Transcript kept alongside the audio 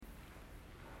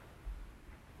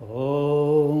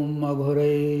ॐ अघोरेश्वराय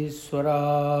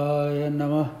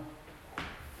नमः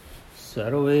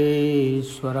सर्वेश्वराय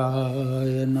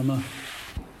नमः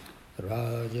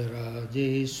राजराजेश्वराय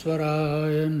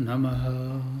नमः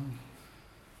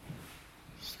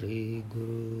श्रीगुरुदेवाय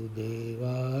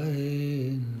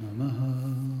नमः।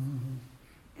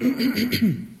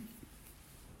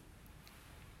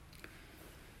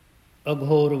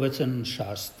 अघोर वचन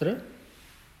शास्त्र,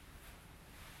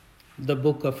 the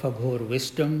book of Aghor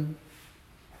wisdom,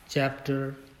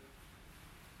 chapter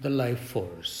The Life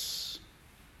Force,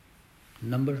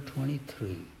 number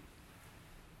 23.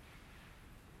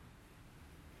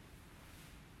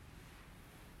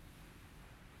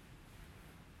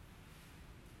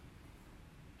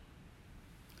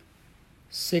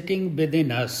 Sitting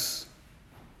within us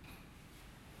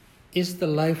is the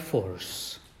life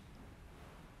force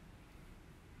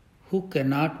who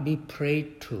cannot be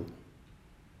prayed to.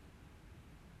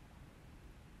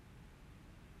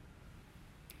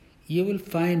 You will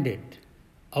find it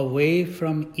away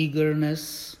from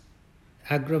eagerness,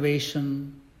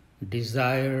 aggravation,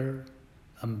 desire,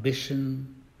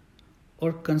 ambition,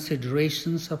 or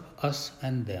considerations of us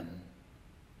and them.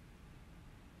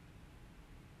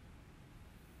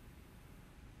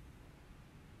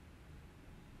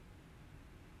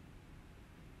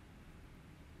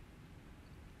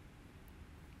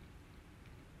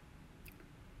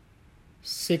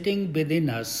 Sitting within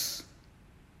us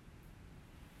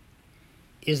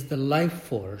is the life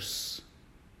force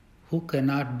who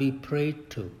cannot be prayed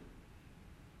to.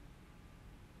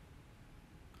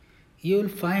 You will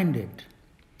find it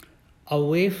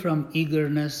away from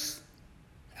eagerness,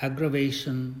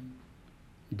 aggravation,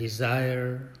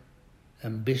 desire,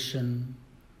 ambition,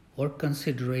 or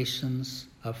considerations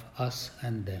of us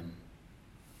and them.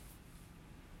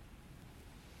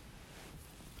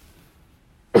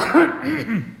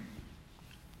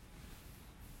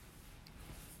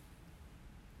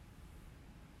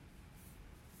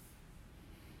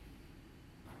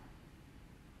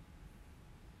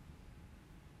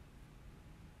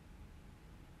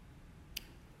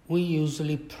 We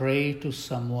usually pray to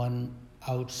someone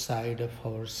outside of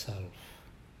ourselves.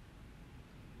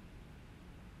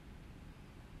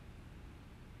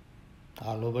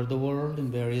 All over the world, in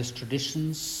various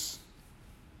traditions,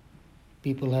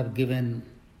 people have given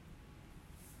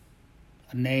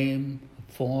a name,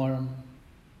 a form,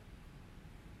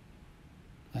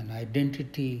 an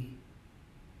identity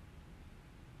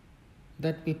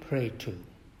that we pray to.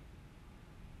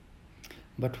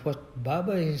 But what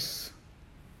Baba is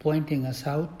pointing us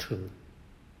out to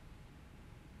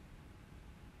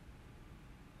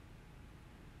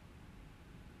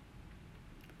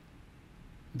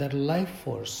that life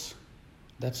force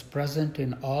that's present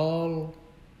in all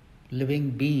living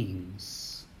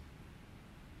beings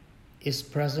is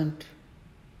present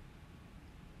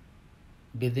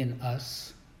within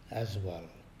us as well.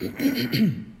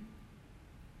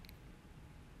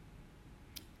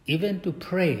 Even to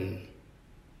pray,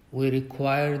 we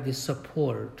require the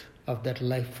support of that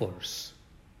life force.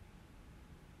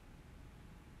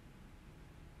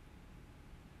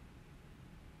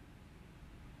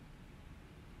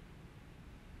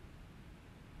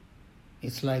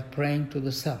 It's like praying to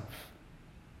the self.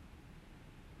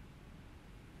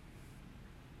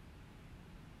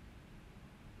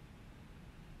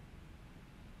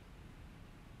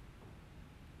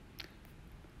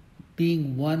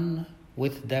 Being one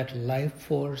with that life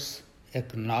force,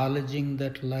 acknowledging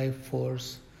that life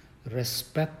force,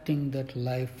 respecting that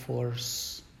life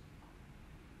force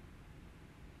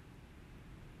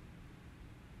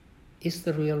is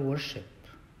the real worship.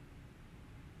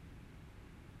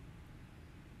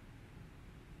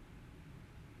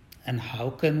 And how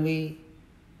can we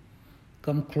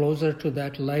come closer to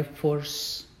that life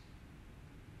force?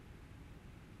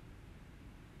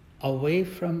 Away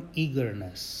from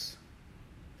eagerness,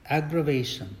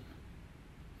 aggravation,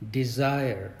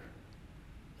 desire,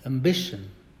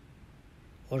 ambition,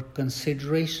 or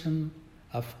consideration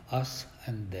of us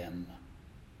and them.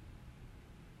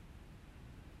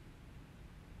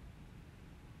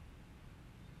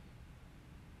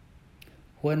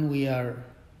 When we are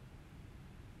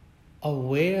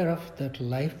aware of that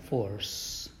life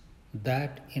force,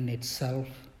 that in itself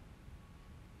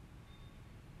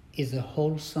is a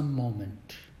wholesome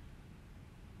moment.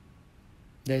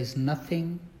 There is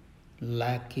nothing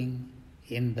lacking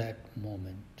in that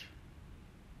moment.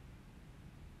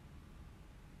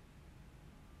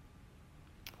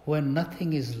 When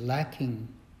nothing is lacking,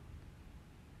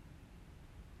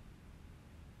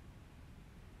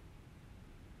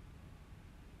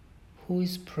 who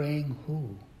is praying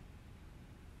who?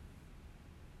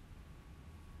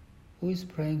 Who is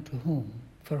praying to whom?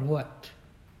 For what?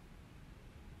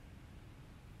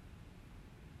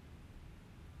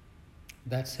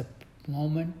 That's a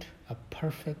moment of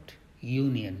perfect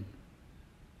union.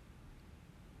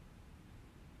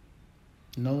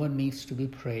 No one needs to be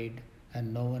prayed,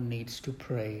 and no one needs to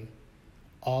pray.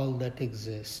 All that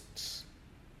exists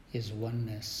is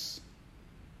oneness.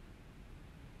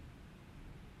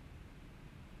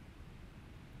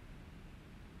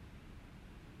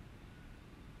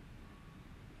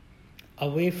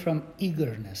 Away from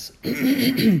eagerness,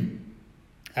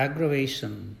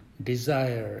 aggravation,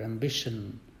 desire,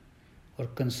 ambition, or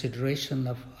consideration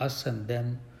of us and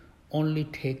them only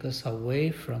take us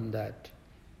away from that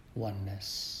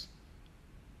oneness.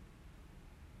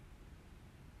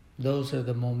 Those are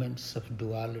the moments of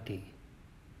duality.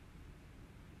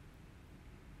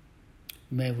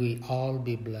 May we all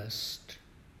be blessed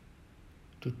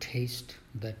to taste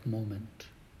that moment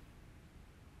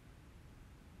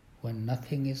when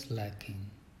nothing is lacking.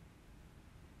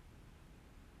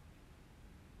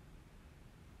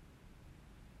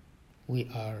 We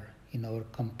are in our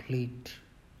complete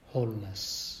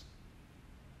wholeness,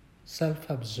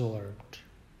 self-absorbed,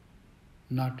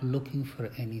 not looking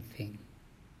for anything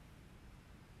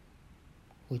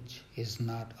which is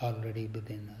not already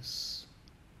within us.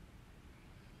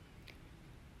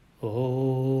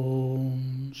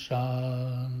 Om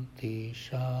Shanti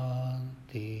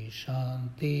Shanti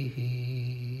Shanti.